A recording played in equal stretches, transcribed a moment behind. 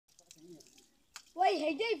ওই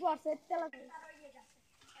হেইটাই পড়ছে তেলা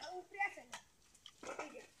উপরে আছে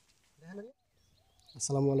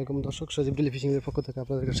আসসালামু আলাইকুম দর্শক, সজীব ডেলি ফিশিং এর পক্ষ থেকে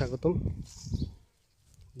আপনাদেরকে স্বাগতম।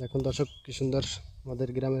 দেখুন দর্শক, কি সুন্দর আমাদের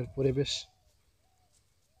গ্রামের পরিবেশ।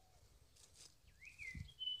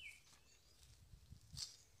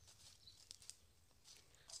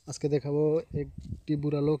 আজকে দেখাবো একটি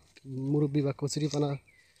বুড়া লোক মুরব্বী বা কচুরিপানা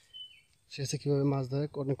শেষে কীভাবে মাছ ধরে,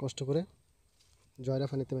 অনেক কষ্ট করে জয়রা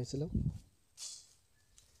ফানিতে পাইছিল।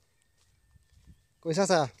 কই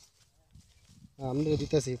চাচা, আমি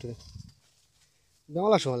দিতেছি ইউটিউবে,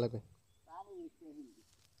 বাংলা সময় লাগবে।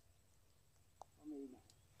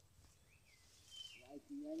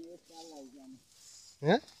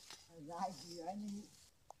 হ্যাঁ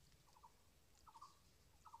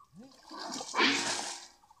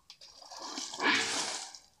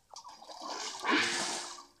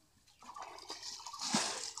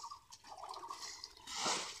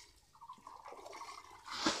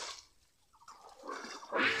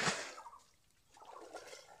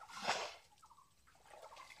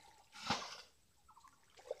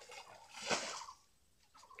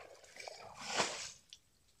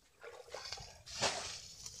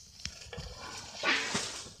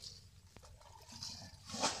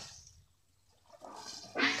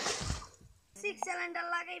সিলিন্ডার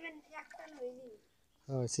লাগাইবেন একটা হইনি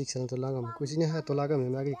হ্যাঁ 6 সিলিন্ডার লাগাম কইছি না। হ্যাঁ তো লাগাম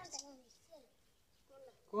আমি আগে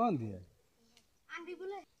কোন দিয়ে আন্ডি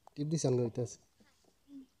বলে টিপ দিছ আনগো হইতাছে।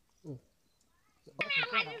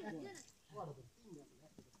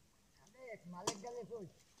 মালিক গেলে কই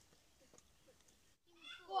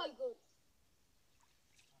কই কই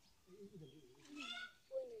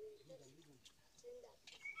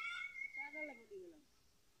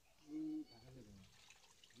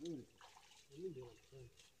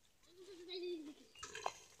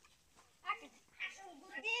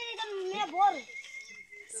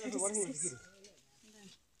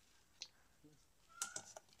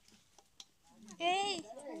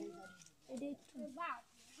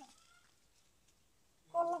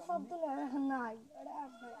কলা শব্দ নাই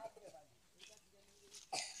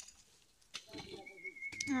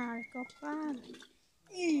আর কপাল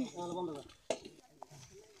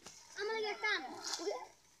আমার একটা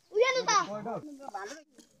উড়ে না ভালো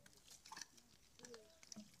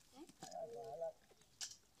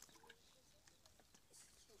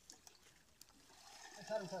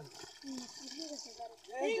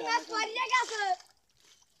এই মাছ পড়িয়া গেছে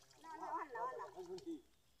না না ভালো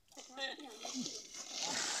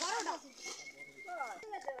বড়টা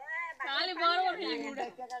খালি বড় বড় ফিলিং উড়ে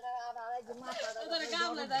ওদের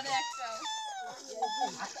গামলা ধরে একটা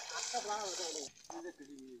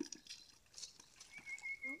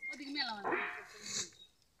ওদিকে মেলা মানে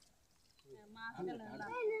মাছ গেল না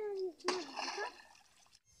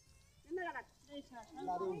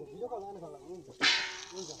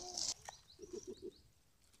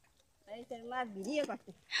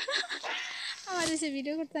আমার এসে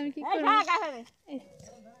ভিডিও করতে আমি কি করব?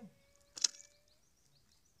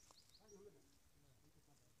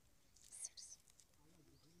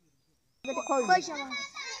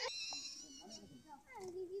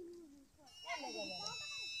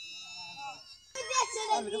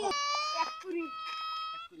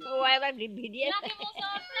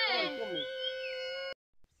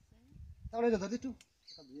 তাহলে দাদা একটু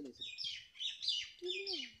দিয়ে লাইছে কি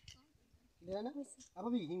না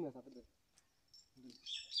আবার হিং না তাতে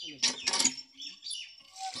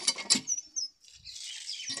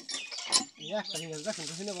একটা হিং আছে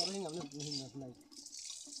দেখুন তো বড় হিং আপনি হিং নাই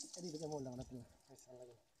এদিকে মোল দাও না তুমি পয়সা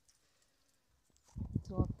লাগে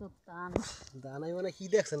যত টান দানাই মানে কি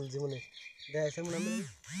দেখছেন জীবনে দেখছেন মনে আমরা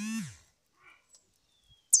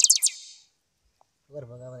আবার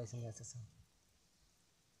ভাগা আবার এসে আছে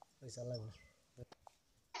পয়সা লাগবে।